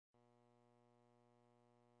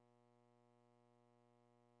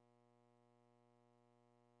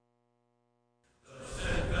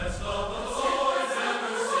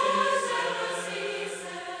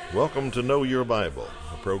Welcome to Know Your Bible,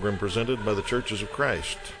 a program presented by the Churches of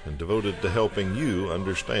Christ and devoted to helping you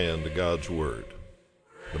understand God's Word.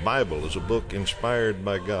 The Bible is a book inspired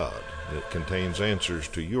by God. It contains answers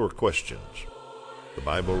to your questions. The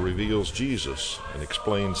Bible reveals Jesus and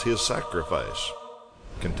explains His sacrifice.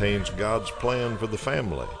 It contains God's plan for the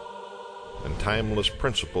family and timeless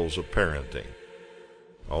principles of parenting.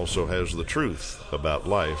 Also has the truth about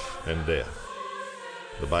life and death.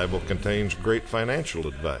 The Bible contains great financial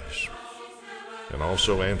advice and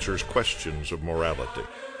also answers questions of morality.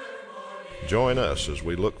 Join us as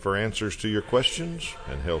we look for answers to your questions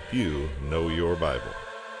and help you know your Bible.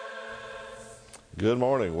 Good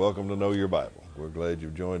morning. Welcome to Know Your Bible. We're glad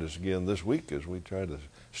you've joined us again this week as we try to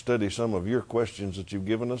study some of your questions that you've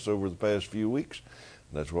given us over the past few weeks.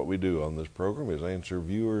 And that's what we do on this program, is answer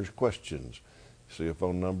viewers' questions. See a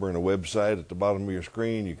phone number and a website at the bottom of your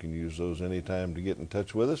screen. You can use those anytime to get in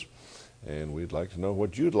touch with us. And we'd like to know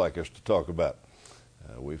what you'd like us to talk about.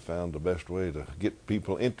 We found the best way to get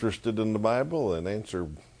people interested in the Bible and answer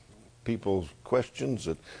people's questions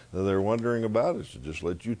that they're wondering about is to just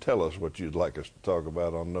let you tell us what you'd like us to talk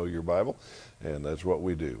about on Know Your Bible. And that's what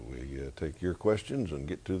we do. We take your questions and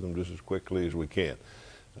get to them just as quickly as we can.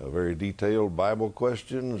 Very detailed Bible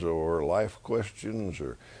questions or life questions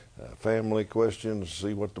or family questions,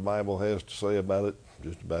 see what the Bible has to say about it.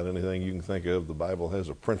 Just about anything you can think of, the Bible has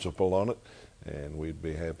a principle on it, and we'd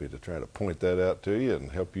be happy to try to point that out to you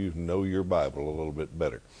and help you know your Bible a little bit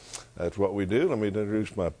better. That's what we do. Let me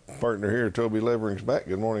introduce my partner here, Toby Levering's back.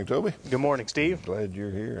 Good morning, Toby. Good morning, Steve. Glad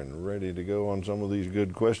you're here and ready to go on some of these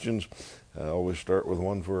good questions. I always start with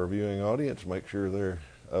one for our viewing audience, make sure they're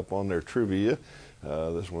up on their trivia.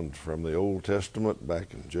 This one's from the Old Testament,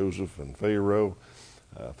 back in Joseph and Pharaoh.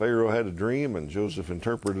 Pharaoh had a dream, and Joseph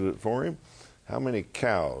interpreted it for him. How many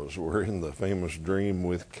cows were in the famous dream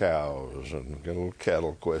with cows? And got a little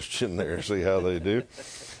cattle question there, see how they do.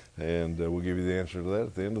 And we'll give you the answer to that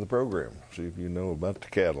at the end of the program. See if you know about the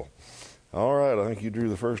cattle. All right, I think you drew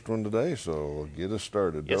the first one today, so get us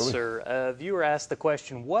started, Yes, Toby. sir. A viewer asked the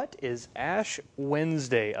question, what is Ash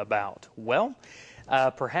Wednesday about? Well,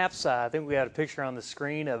 perhaps I think we had a picture on the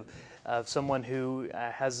screen of someone who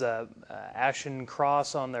has a ashen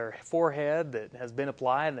cross on their forehead that has been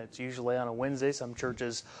applied, and it's usually on a Wednesday. Some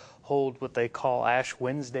churches hold what they call Ash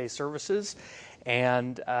Wednesday services,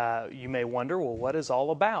 and you may wonder, well, what is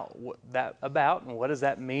all about? And what does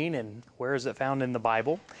that mean, and where is it found in the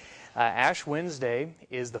Bible? Ash Wednesday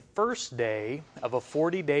is the first day of a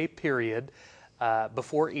 40-day period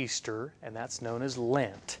before Easter, and that's known as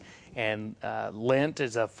Lent. And Lent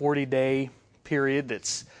is a 40-day period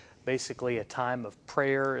that's basically a time of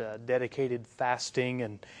prayer, dedicated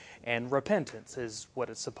fasting, and repentance is what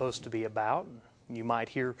it's supposed to be about. You might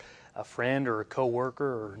hear a friend or a coworker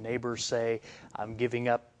or neighbor say, I'm giving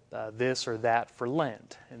up this or that for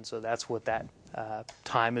Lent. And so that's what that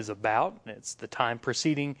time is about. It's the time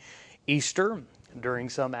preceding Easter. During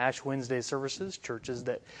some Ash Wednesday services, churches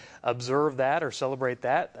that observe that or celebrate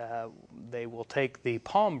that, they will take the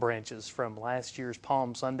palm branches from last year's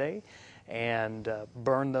Palm Sunday and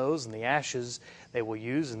burn those, and the ashes they will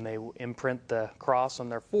use, and they will imprint the cross on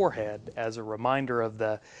their forehead as a reminder of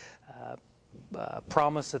the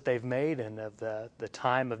promise that they've made and of the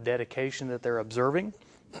time of dedication that they're observing.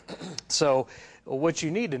 So what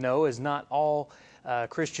you need to know is not all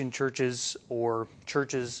Christian churches or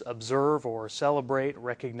churches observe or celebrate,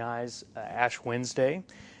 recognize Ash Wednesday.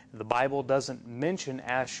 The Bible doesn't mention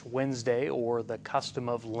Ash Wednesday or the custom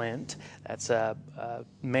of Lent. That's a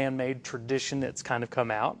man-made tradition that's kind of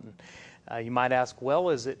come out. And you might ask, well,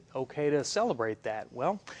 is it okay to celebrate that?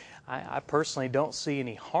 Well, I personally don't see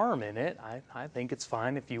any harm in it. I think it's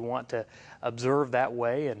fine if you want to observe that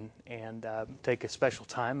way and take a special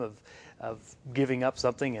time of giving up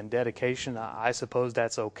something in dedication. I suppose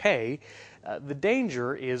that's okay. The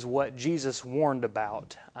danger is what Jesus warned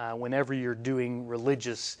about whenever you're doing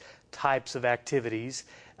religious types of activities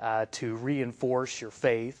to reinforce your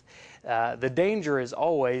faith. The danger is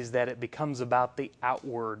always that it becomes about the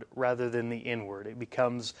outward rather than the inward. It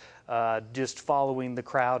becomes just following the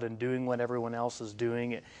crowd and doing what everyone else is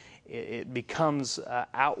doing. It becomes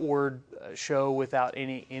outward show without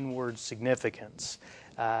any inward significance.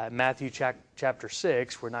 Matthew chapter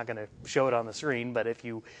 6, we're not going to show it on the screen, but if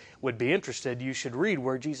you would be interested, you should read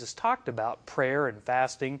where Jesus talked about prayer and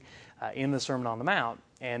fasting in the Sermon on the Mount.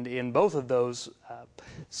 And in both of those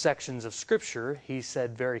sections of Scripture, he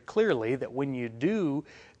said very clearly that when you do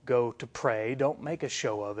go to pray, don't make a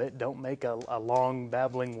show of it. Don't make a long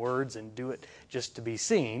babbling words and do it just to be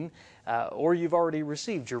seen, or you've already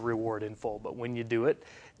received your reward in full. But when you do it,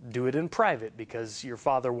 do it in private because your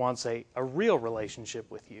Father wants a real relationship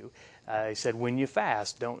with you. He said, when you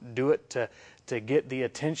fast, don't do it to get the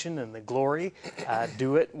attention and the glory.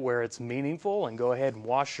 Do it where it's meaningful, and go ahead and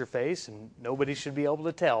wash your face, and nobody should be able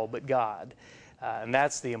to tell but God. And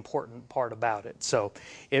that's the important part about it. So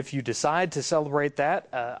if you decide to celebrate that,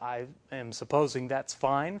 I am supposing that's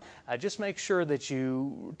fine. Just make sure that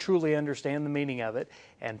you truly understand the meaning of it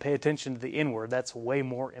and pay attention to the inward. That's way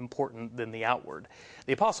more important than the outward.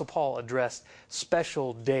 The Apostle Paul addressed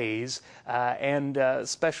special days and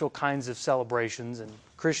special kinds of celebrations, and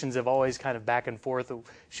Christians have always kind of back and forth,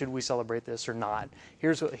 should we celebrate this or not?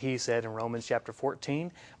 Here's what he said in Romans chapter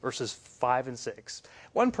 14, verses 5 and 6.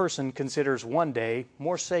 One person considers one day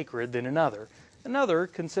more sacred than another. Another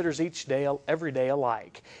considers every day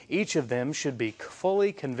alike. Each of them should be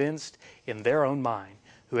fully convinced in their own mind.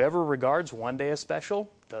 Whoever regards one day as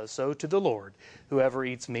special does so to the Lord. Whoever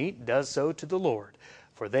eats meat does so to the Lord.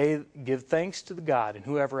 For they give thanks to God, and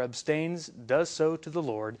whoever abstains does so to the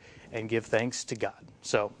Lord and give thanks to God.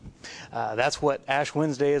 So that's what Ash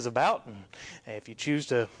Wednesday is about. And if you choose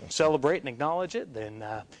to celebrate and acknowledge it, then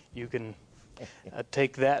you can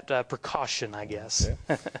take that precaution, I guess.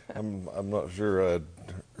 Yeah. I'm not sure I'd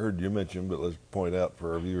heard you mention, but let's point out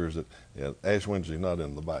for our viewers that Ash Wednesday not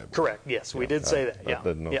in the Bible. Correct. Yes, we did say that. I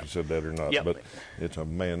didn't know if you said that or not, but it's a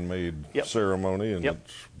man-made ceremony, and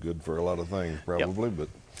it's good for a lot of things probably, but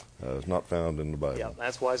it's not found in the Bible. Yeah,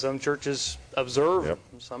 that's why some churches observe,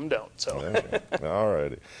 some don't. So. All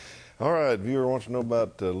righty. All right, viewer wants to know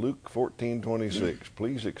about Luke 14:26.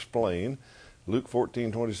 Please explain Luke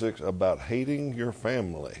 14:26 about hating your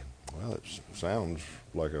family. Well, it sounds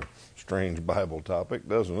like a strange Bible topic,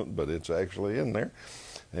 doesn't it? But it's actually in there.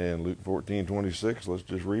 And Luke 14:26, let's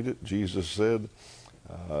just read it. Jesus said,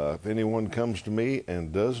 if anyone comes to me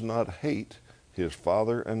and does not hate his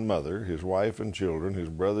father and mother, his wife and children, his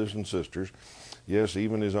brothers and sisters, yes,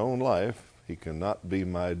 even his own life, he cannot be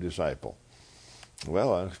my disciple.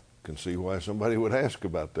 Well, I can see why somebody would ask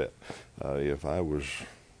about that. If I was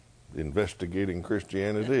investigating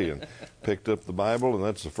Christianity and picked up the Bible and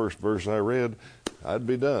that's the first verse I read, I'd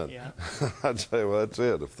be done. Yeah. I'd say, well, that's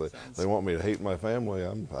it. If they want me to hate my family,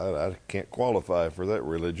 I can't qualify for that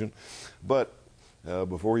religion. But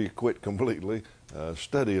before you quit completely,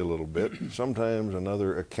 study a little bit. Sometimes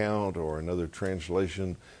another account or another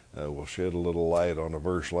translation will shed a little light on a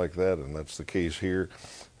verse like that, and that's the case here,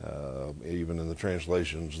 even in the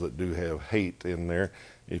translations that do have hate in there.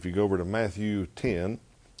 If you go over to Matthew 10,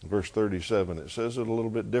 verse 37, it says it a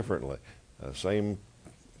little bit differently. Same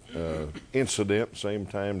incident, same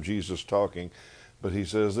time Jesus talking, but he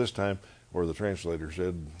says this time, or the translator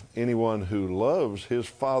said, anyone who loves his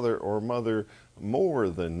father or mother more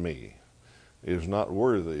than me is not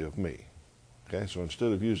worthy of me. Okay, so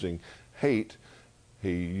instead of using hate,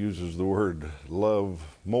 he uses the word love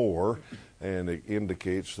more, and it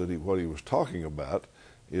indicates that what he was talking about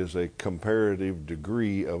is a comparative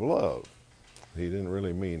degree of love. He didn't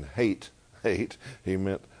really mean hate, he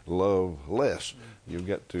meant love less. You've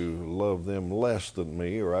got to love them less than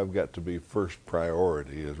me, or I've got to be first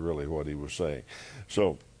priority, is really what he was saying.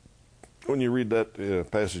 So when you read that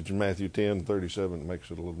passage in Matthew 10:37, it makes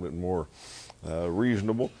it a little bit more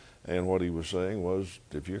reasonable. And what he was saying was,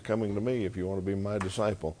 if you're coming to me, if you want to be my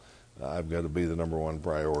disciple, I've got to be the number one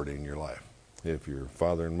priority in your life. If your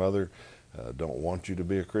father and mother don't want you to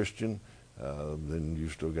be a Christian, then you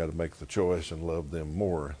still got to make the choice and love them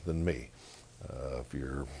more than me. If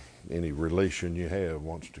any relation you have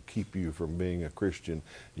wants to keep you from being a Christian,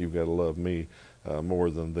 you've got to love me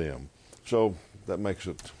more than them. So that makes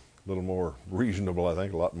it a little more reasonable, I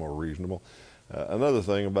think, a lot more reasonable. Another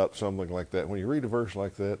thing about something like that, when you read a verse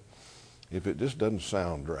like that, if it just doesn't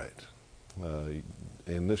sound right,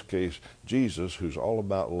 in this case, Jesus, who's all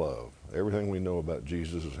about love, everything we know about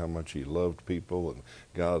Jesus is how much he loved people and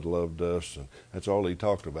God loved us, and that's all he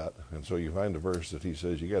talked about. And so you find a verse that he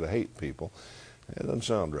says you got to hate people. It doesn't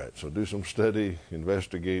sound right. So do some study,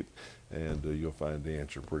 investigate, and you'll find the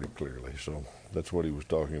answer pretty clearly. So that's what he was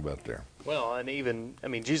talking about there. Well, and even,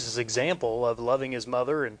 Jesus' example of loving his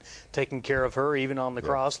mother and taking care of her, even on the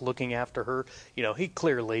cross, looking after her, he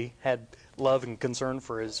clearly had love and concern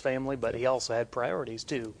for his family, but he also had priorities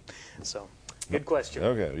too. So, good question.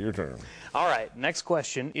 Okay, your turn. All right, next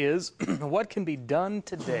question is, what can be done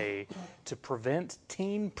today to prevent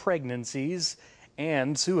teen pregnancies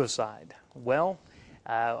and suicide? Well,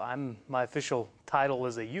 my official title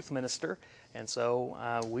is a youth minister, and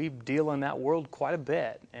so we deal in that world quite a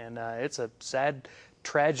bit, and it's a sad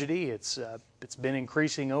tragedy. It's been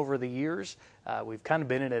increasing over the years. We've kind of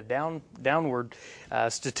been in a downward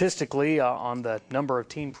statistically on the number of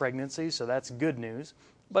teen pregnancies, so that's good news.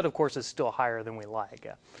 but of course it's still higher than we like.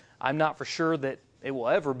 I'm not for sure that it will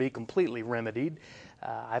ever be completely remedied.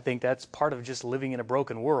 I think that's part of just living in a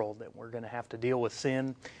broken world, that we're going to have to deal with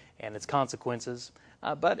sin and its consequences.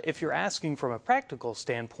 But if you're asking from a practical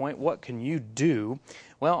standpoint, what can you do?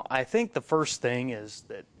 Well, I think the first thing is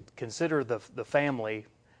that consider the family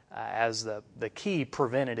as the key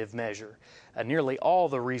preventative measure. Nearly all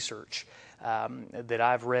the research that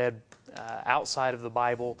I've read outside of the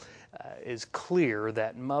Bible is clear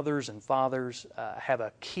that mothers and fathers have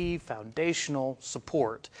a key foundational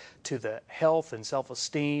support to the health and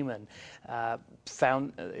self-esteem, and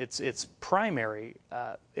it's primary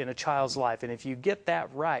in a child's life. And if you get that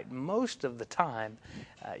right, most of the time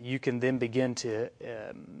you can then begin to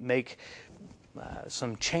make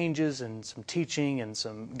some changes and some teaching and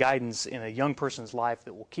some guidance in a young person's life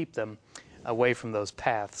that will keep them away from those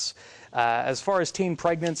paths. As far as teen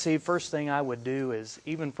pregnancy, first thing I would do is,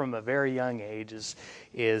 even from a very young age,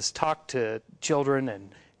 is talk to children and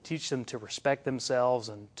teach them to respect themselves,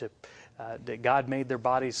 and to that God made their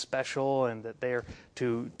bodies special, and that they're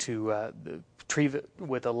to treat it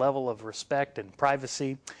with a level of respect and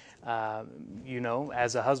privacy.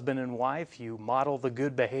 As a husband and wife, you model the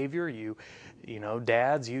good behavior. You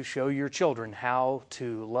dads, you show your children how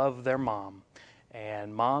to love their mom.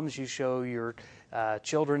 And moms, you show your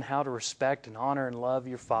children how to respect and honor and love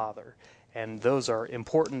your father. And those are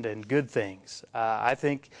important and good things. I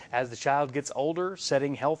think as the child gets older,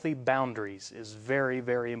 setting healthy boundaries is very,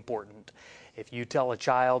 very important. If you tell a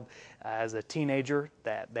child as a teenager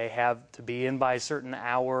that they have to be in by a certain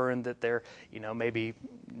hour, and that they're, maybe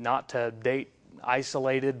not to date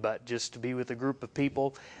isolated, but just to be with a group of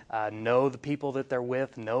people, know the people that they're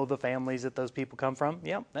with, know the families that those people come from.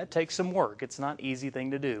 Yeah, that takes some work. It's not an easy thing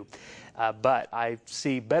to do. But I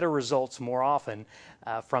see better results more often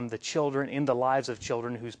from the children, in the lives of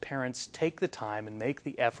children whose parents take the time and make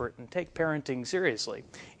the effort and take parenting seriously.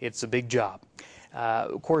 It's a big job.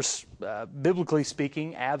 Of course, biblically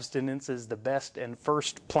speaking, abstinence is the best and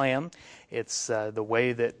first plan. It's the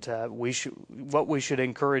way that what we should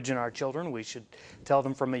encourage in our children. We should tell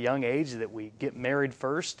them from a young age that we get married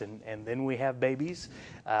first, and then we have babies.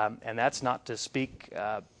 And that's not to speak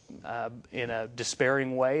in a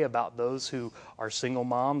despairing way about those who are single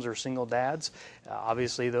moms or single dads.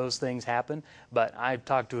 Obviously, those things happen. But I've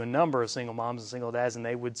talked to a number of single moms and single dads, and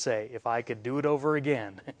they would say, if I could do it over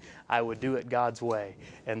again, I would do it God's way.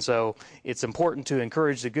 And so it's important to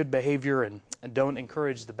encourage the good behavior and don't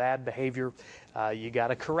encourage the bad behavior. You got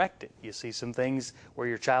to correct it. You see some things where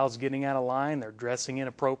your child's getting out of line, they're dressing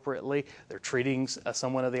inappropriately, they're treating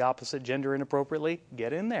someone of the opposite gender inappropriately.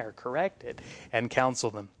 Get in there, correct it, and counsel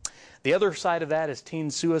them. The other side of that is teen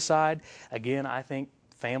suicide. Again, I think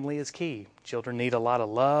family is key. Children need a lot of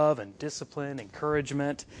love and discipline,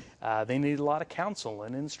 encouragement. They need a lot of counsel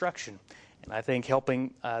and instruction. And I think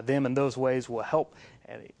helping them in those ways will help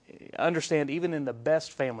understand, even in the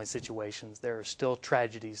best family situations, there are still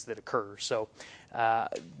tragedies that occur. So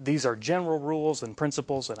these are general rules and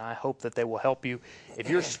principles, and I hope that they will help you. If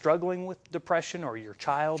you're struggling with depression, or your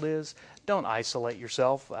child is, don't isolate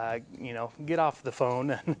yourself. Get off the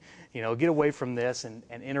phone and get away from this, and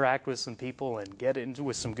interact with some people, and get into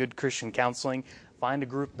with some good Christian counseling. Find a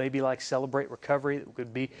group maybe like Celebrate Recovery that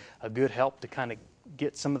could be a good help to kind of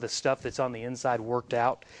get some of the stuff that's on the inside worked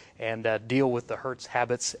out, and deal with the hurts,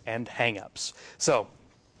 habits, and hang-ups. So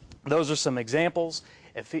those are some examples.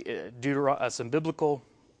 Some biblical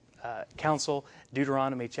counsel,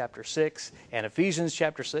 Deuteronomy chapter 6 and Ephesians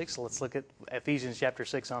chapter 6. Let's look at Ephesians chapter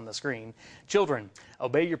 6 on the screen. Children,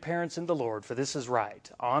 obey your parents in the Lord, for this is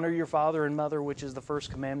right. Honor your father and mother, which is the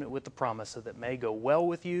first commandment, with the promise, so that it may go well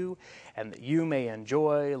with you, and that you may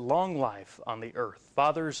enjoy long life on the earth.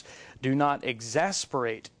 Fathers, do not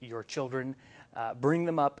exasperate your children. Bring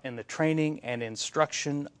them up in the training and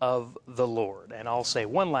instruction of the Lord. And I'll say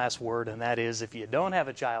one last word, and that is, if you don't have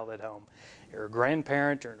a child at home, you're a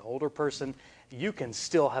grandparent or an older person, you can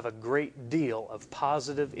still have a great deal of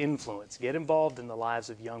positive influence. Get involved in the lives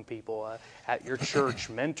of young people at your church.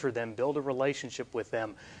 Mentor them. Build a relationship with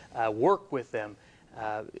them. Work with them.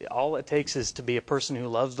 All it takes is to be a person who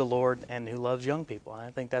loves the Lord and who loves young people.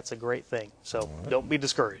 I think that's a great thing. So don't be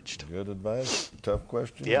discouraged. Good advice. Tough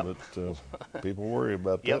question, yep. But people worry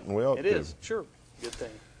about that, and we ought to. It is, sure. Good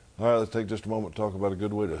thing. All right, let's take just a moment to talk about a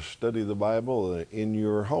good way to study the Bible in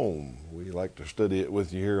your home. We like to study it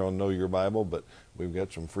with you here on Know Your Bible, but we've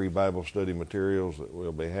got some free Bible study materials that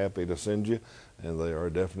we'll be happy to send you, and they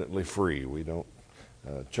are definitely free. We don't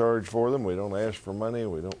charge for them. We don't ask for money.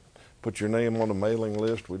 We don't put your name on a mailing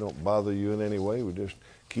list. We don't bother you in any way. We just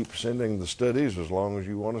keep sending the studies as long as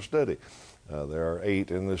you want to study. There are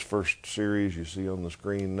 8 in this first series you see on the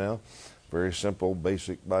screen now. Very simple,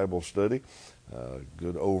 basic Bible study.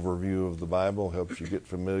 Good overview of the Bible, helps you get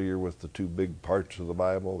familiar with the 2 big parts of the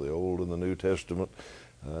Bible, the Old and the New Testament,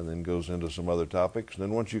 and then goes into some other topics. And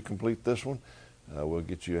then once you complete this one, we'll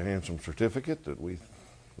get you a handsome certificate that we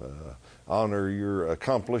honor your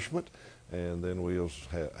accomplishment. And then we'll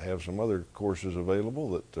have some other courses available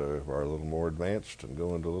that are a little more advanced and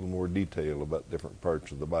go into a little more detail about different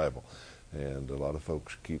parts of the Bible. And a lot of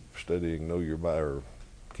folks keep studying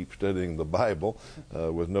keep studying the Bible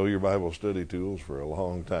with Know Your Bible study tools for a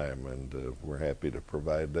long time, and we're happy to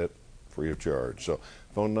provide that free of charge. So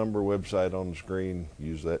phone number, website on the screen,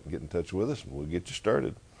 use that and get in touch with us, and we'll get you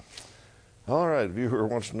started. All right, viewer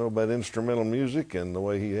wants to know about instrumental music, and the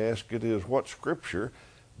way he asked it is, what scripture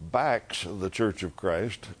backs the Church of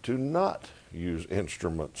Christ to not use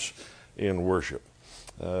instruments in worship?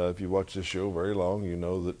 If you watch this show very long, you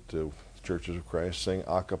know that Churches of Christ sing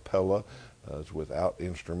a cappella. It's without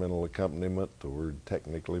instrumental accompaniment. The word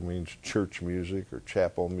technically means church music or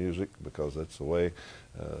chapel music, because that's the way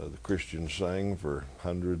the Christians sang for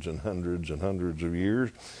hundreds and hundreds and hundreds of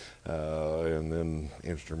years. And then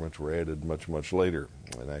instruments were added much, much later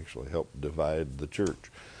and actually helped divide the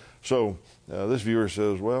church. So this viewer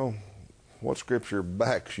says, well, what scripture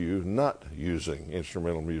backs you not using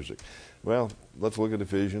instrumental music? Well, let's look at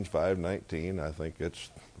Ephesians 5:19. I think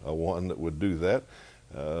it's one that would do that.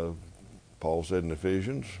 Paul said in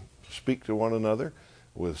Ephesians, speak to one another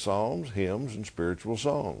with psalms, hymns, and spiritual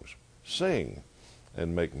songs. Sing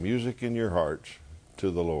and make music in your hearts to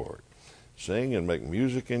the Lord. Sing and make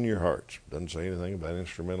music in your hearts. Doesn't say anything about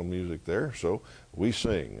instrumental music there, so we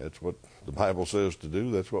sing. That's what the Bible says to do.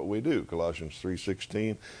 That's what we do. Colossians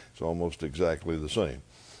 3:16, it's almost exactly the same.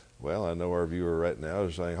 Well, I know our viewer right now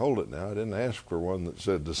is saying, hold it now, I didn't ask for one that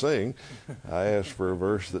said to sing. I asked for a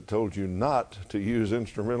verse that told you not to use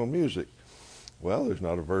instrumental music. Well, there's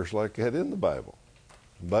not a verse like that in the Bible.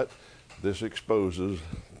 But this exposes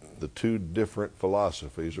the 2 different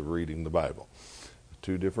philosophies of reading the Bible,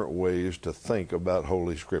 2 different ways to think about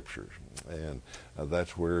Holy Scriptures. And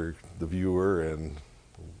that's where the viewer and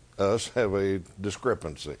us have a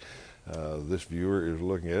discrepancy. This viewer is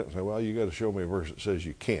looking at it and saying, well, you got to show me a verse that says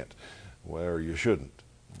you can't, or you shouldn't.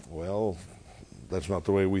 Well, that's not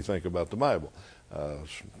the way we think about the Bible.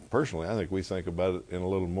 Personally, I think we think about it in a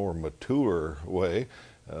little more mature way,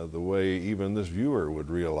 the way even this viewer would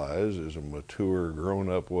realize is a mature,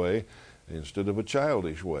 grown-up way instead of a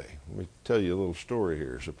childish way. Let me tell you a little story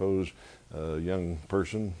here. Suppose a young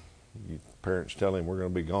person, parents tell him we're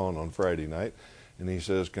going to be gone on Friday night, and he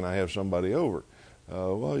says, can I have somebody over?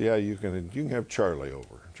 Well, yeah, you can have Charlie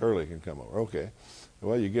over. Charlie can come over. Okay.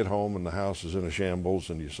 Well, you get home and the house is in a shambles,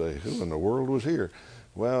 and you say, who in the world was here?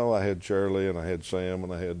 Well, I had Charlie, and I had Sam,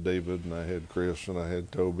 and I had David, and I had Chris, and I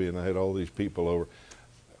had Toby, and I had all these people over.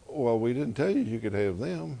 Well, we didn't tell you could have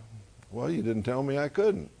them. Well, you didn't tell me I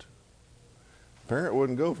couldn't. Parent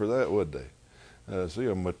wouldn't go for that, would they? See,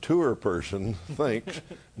 a mature person thinks,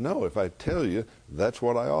 no, if I tell you, that's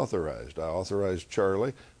what I authorized. I authorized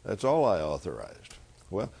Charlie. That's all I authorized.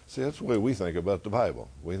 Well, see, that's the way we think about the Bible.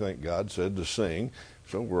 We think God said to sing,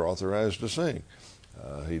 so we're authorized to sing.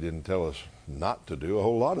 He didn't tell us not to do a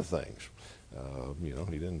whole lot of things.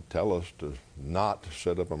 He didn't tell us to not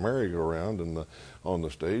set up a merry-go-round on the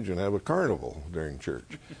stage and have a carnival during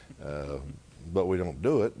church. But we don't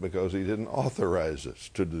do it because he didn't authorize us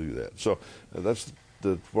to do that. So that's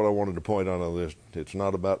what I wanted to point out on this. It's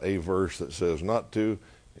not about a verse that says not to.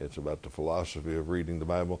 It's about the philosophy of reading the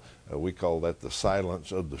Bible. We call that the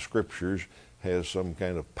silence of the Scriptures has some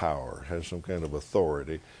kind of power, has some kind of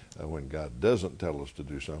authority. When God doesn't tell us to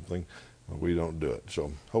do something, we don't do it.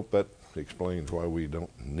 So hope that explains why we don't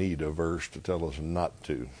need a verse to tell us not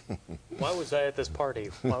to. Why was I at this party?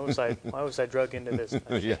 Why was I drug into this?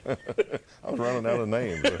 Yeah, I was running out of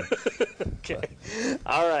names. Okay.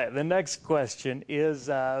 All right. The next question is,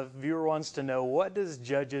 viewer wants to know, what does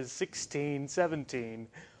Judges 16:17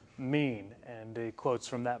 mean? And he quotes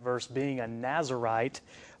from that verse, being a Nazirite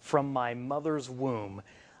from my mother's womb.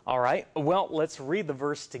 All right. Well, let's read the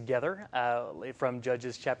verse together from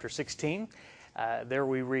Judges chapter 16. There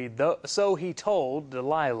we read, so he told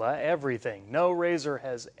Delilah everything. No razor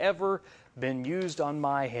has ever been used on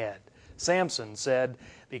my head. Samson said,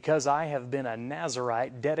 because I have been a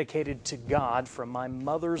Nazirite dedicated to God from my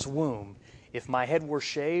mother's womb, if my head were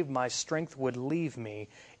shaved, my strength would leave me,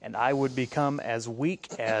 and I would become as weak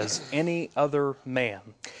as any other man.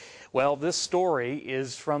 Well, this story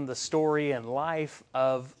is from the story and life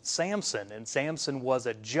of Samson, and Samson was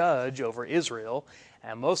a judge over Israel,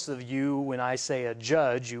 And most of you, when I say a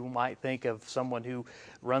judge, you might think of someone who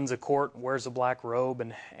runs a court, wears a black robe,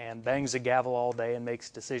 and bangs a gavel all day and makes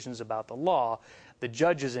decisions about the law. The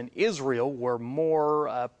judges in Israel were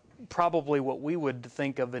more probably what we would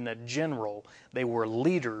think of in a general. They were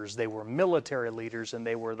leaders, they were military leaders, and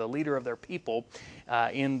they were the leader of their people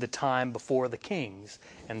in the time before the kings.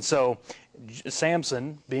 And so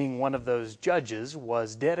Samson, being one of those judges,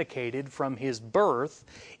 was dedicated from his birth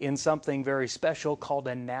in something very special called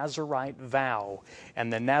a Nazirite vow.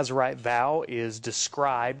 And the Nazirite vow is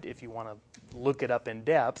described, if you want to look it up in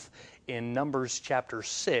depth, in Numbers chapter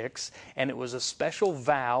 6, and it was a special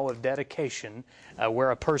vow of dedication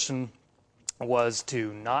where a person was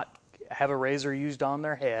to not have a razor used on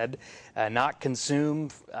their head, not consume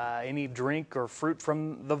any drink or fruit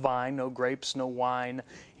from the vine, no grapes, no wine,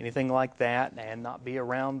 anything like that, and not be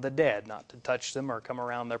around the dead, not to touch them or come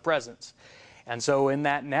around their presence. And so in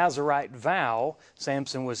that Nazirite vow,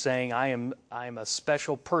 Samson was saying, I am a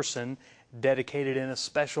special person dedicated in a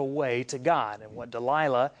special way to God. And what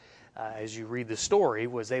Delilah, as you read the story,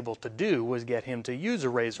 was able to do was get him to use a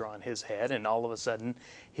razor on his head, and all of a sudden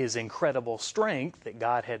his incredible strength that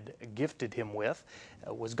God had gifted him with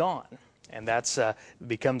was gone. And that's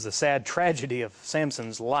becomes the sad tragedy of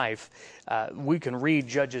Samson's life. We can read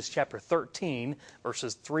Judges chapter 13,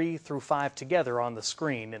 verses 3 through 5 together on the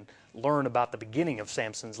screen and learn about the beginning of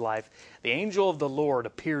Samson's life. The angel of the Lord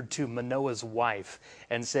appeared to Manoah's wife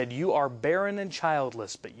and said, "You are barren and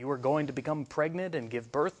childless, but you are going to become pregnant and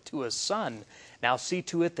give birth to a son. Now see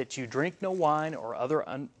to it that you drink no wine or other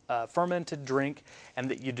fermented drink, and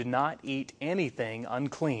that you do not eat anything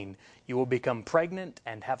unclean. You will become pregnant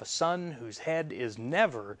and have a son whose head is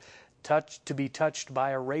never to be touched by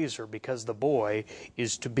a razor, because the boy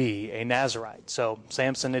is to be a Nazirite." So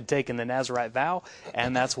Samson had taken the Nazirite vow,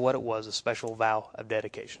 and that's what it was, a special vow of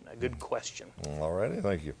dedication. A good question. All righty,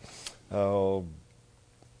 thank you.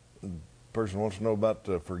 Person wants to know about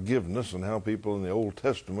forgiveness and how people in the Old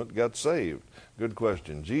Testament got saved. Good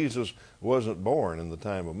question. Jesus wasn't born in the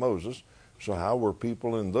time of Moses, so how were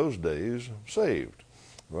people in those days saved?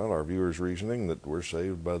 Well, our viewers' reasoning that we're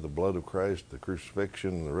saved by the blood of Christ, the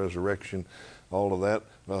crucifixion, the resurrection, all of that.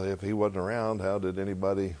 Well, if he wasn't around, how did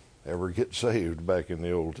anybody ever get saved back in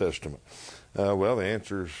the Old Testament? Well, the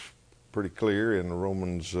answer is pretty clear in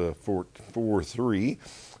Romans 4:3.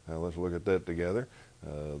 Let's look at that together.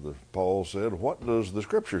 Paul said, "What does the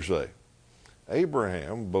Scripture say?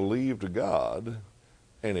 Abraham believed God,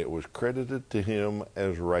 and it was credited to him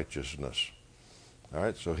as righteousness." All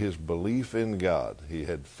right, so his belief in God, he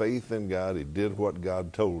had faith in God, he did what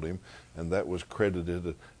God told him, and that was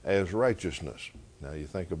credited as righteousness. Now you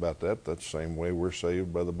think about that, that's the same way we're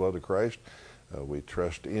saved by the blood of Christ. We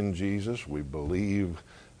trust in Jesus, we believe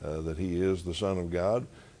that he is the Son of God,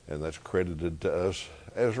 and that's credited to us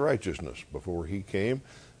as righteousness. Before he came,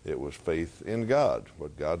 it was faith in God,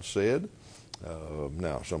 what God said.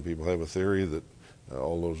 Now, some people have a theory that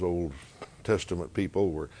all those Old Testament people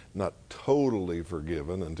were not totally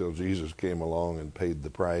forgiven until Jesus came along and paid the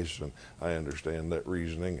price, and I understand that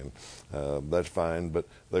reasoning, and that's fine, but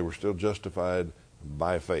they were still justified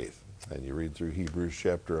by faith. And you read through Hebrews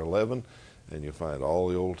chapter 11, and you find all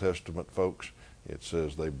the Old Testament folks, it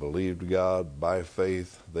says they believed God by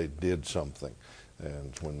faith, they did something.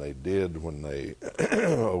 And when they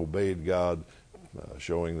obeyed God,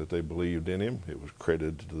 showing that they believed in him, it was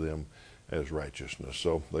credited to them as righteousness.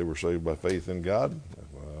 So they were saved by faith in God,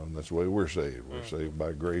 and that's the way we're saved. We're saved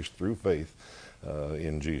by grace through faith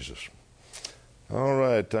in Jesus. All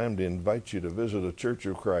right, time to invite you to visit a Church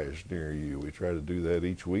of Christ near you. We try to do that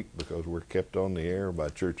each week because we're kept on the air by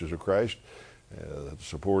Churches of Christ that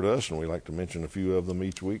support us, and we like to mention a few of them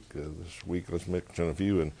each week. This week, let's mention a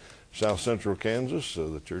few in South Central Kansas,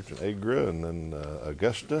 the church in Agra, and then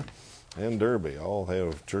Augusta and Derby. All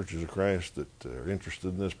have Churches of Christ that are interested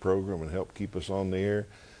in this program and help keep us on the air.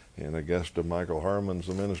 In Augusta, Michael Harmon's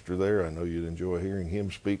the minister there. I know you'd enjoy hearing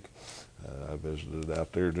him speak. I visited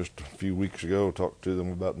out there just a few weeks ago, talked to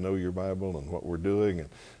them about Know Your Bible and what we're doing, and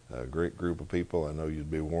a great group of people. I know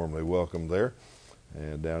you'd be warmly welcomed there.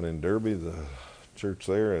 And down in Derby, the church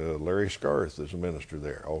there, Larry Scarth is a minister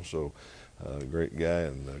there. Also a great guy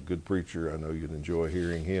and a good preacher. I know you'd enjoy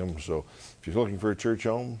hearing him. So if you're looking for a church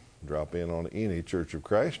home, drop in on any Church of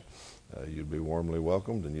Christ. You'd be warmly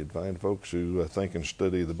welcomed, and you'd find folks who think and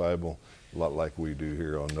study the Bible a lot like we do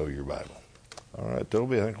here on Know Your Bible. All right,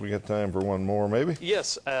 Toby, I think we got time for one more, maybe?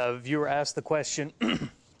 Yes, viewer asked the question,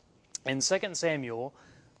 in 2 Samuel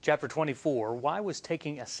chapter 24, why was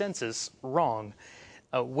taking a census wrong?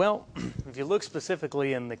 Well, if you look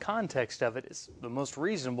specifically in the context of it, the most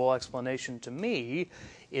reasonable explanation to me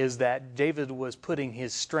is that David was putting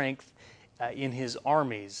his strength in his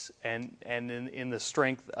armies and in the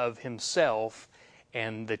strength of himself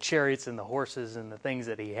and the chariots and the horses and the things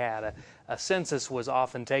that he had. A census was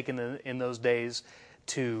often taken in those days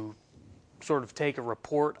to sort of take a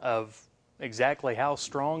report of exactly how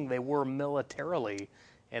strong they were militarily,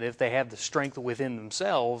 and if they have the strength within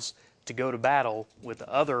themselves to go to battle with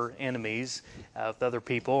other enemies, with other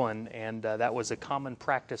people, and that was a common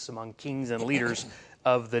practice among kings and leaders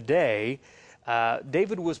of the day.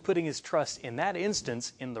 David was putting his trust in that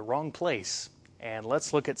instance in the wrong place. And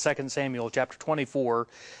let's look at 2 Samuel chapter 24,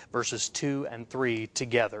 verses 2 and 3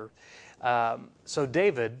 together. So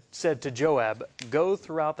David said to Joab, "Go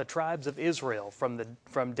throughout the tribes of Israel,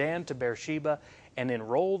 from Dan to Beersheba, and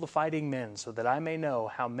enroll the fighting men, so that I may know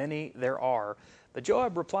how many there are." But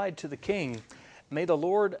Joab replied to the king, "May the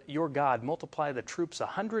Lord your God multiply the troops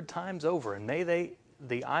 100 times over, and may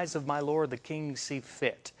the eyes of my lord the king see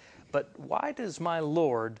fit. But why does my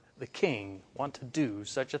lord the king want to do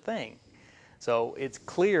such a thing?" So it's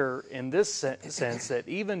clear in this sense that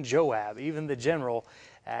even Joab, even the general,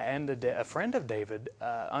 and a friend of David,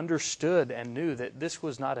 understood and knew that this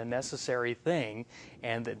was not a necessary thing,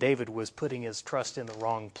 and that David was putting his trust in the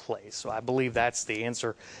wrong place. So I believe that's the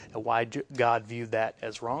answer why God viewed that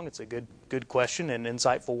as wrong. It's a good question and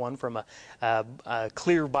insightful one from a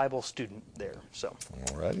clear Bible student there. So,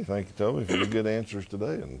 all righty, thank you, Toby, for the good answers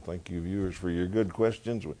today, and thank you, viewers, for your good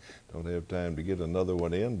questions. We don't have time to get another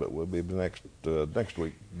one in, but we'll be next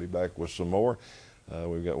week. Be back with some more.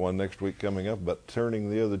 We've got one next week coming up about turning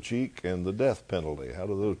the other cheek and the death penalty. How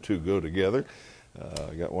do those two go together?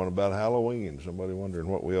 I got one about Halloween. Somebody wondering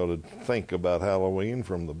what we ought to think about Halloween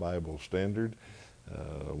from the Bible standard.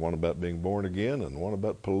 One about being born again, and one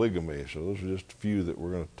about polygamy. So those are just a few that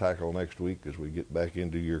we're going to tackle next week as we get back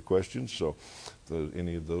into your questions. So if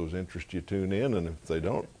any of those interest you, tune in, and if they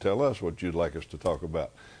don't, tell us what you'd like us to talk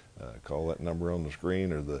about. Call that number on the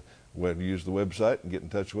screen, or use the website and get in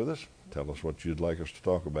touch with us. Tell us what you'd like us to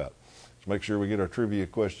talk about. Let's make sure we get our trivia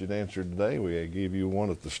question answered today. We gave you one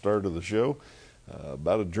at the start of the show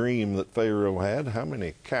about a dream that Pharaoh had. How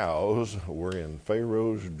many cows were in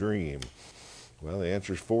Pharaoh's dream? Well, the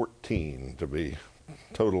answer is 14 to be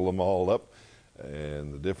total them all up.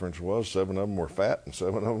 And the difference was 7 of them were fat and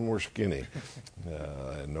 7 of them were skinny.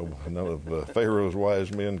 And none of Pharaoh's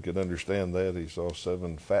wise men could understand that. He saw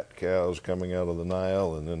 7 fat cows coming out of the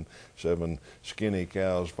Nile, and then 7 skinny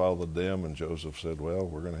cows followed them. And Joseph said, well,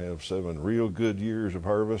 we're going to have 7 real good years of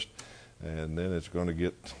harvest, and then it's going to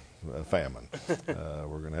get famine.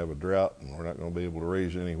 We're going to have a drought, and we're not going to be able to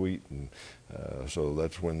raise any wheat. And so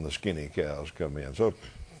that's when the skinny cows come in. So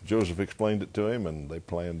Joseph explained it to him, and they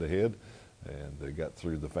planned ahead. And they got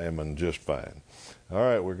through the famine just fine. All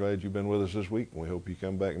right, we're glad you've been with us this week, and we hope you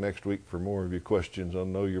come back next week for more of your questions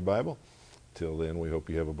on Know Your Bible. Till then, we hope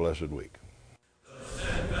you have a blessed week.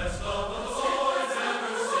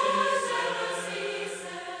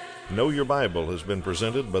 Know Your Bible has been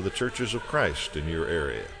presented by the Churches of Christ in your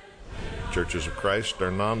area. Churches of Christ are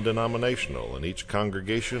non-denominational, and each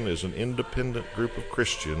congregation is an independent group of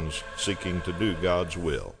Christians seeking to do God's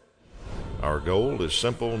will. Our goal is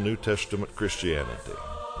simple New Testament Christianity.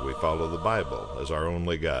 We follow the Bible as our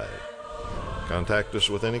only guide. Contact us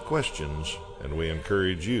with any questions, and we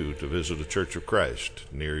encourage you to visit a Church of Christ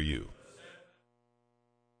near you.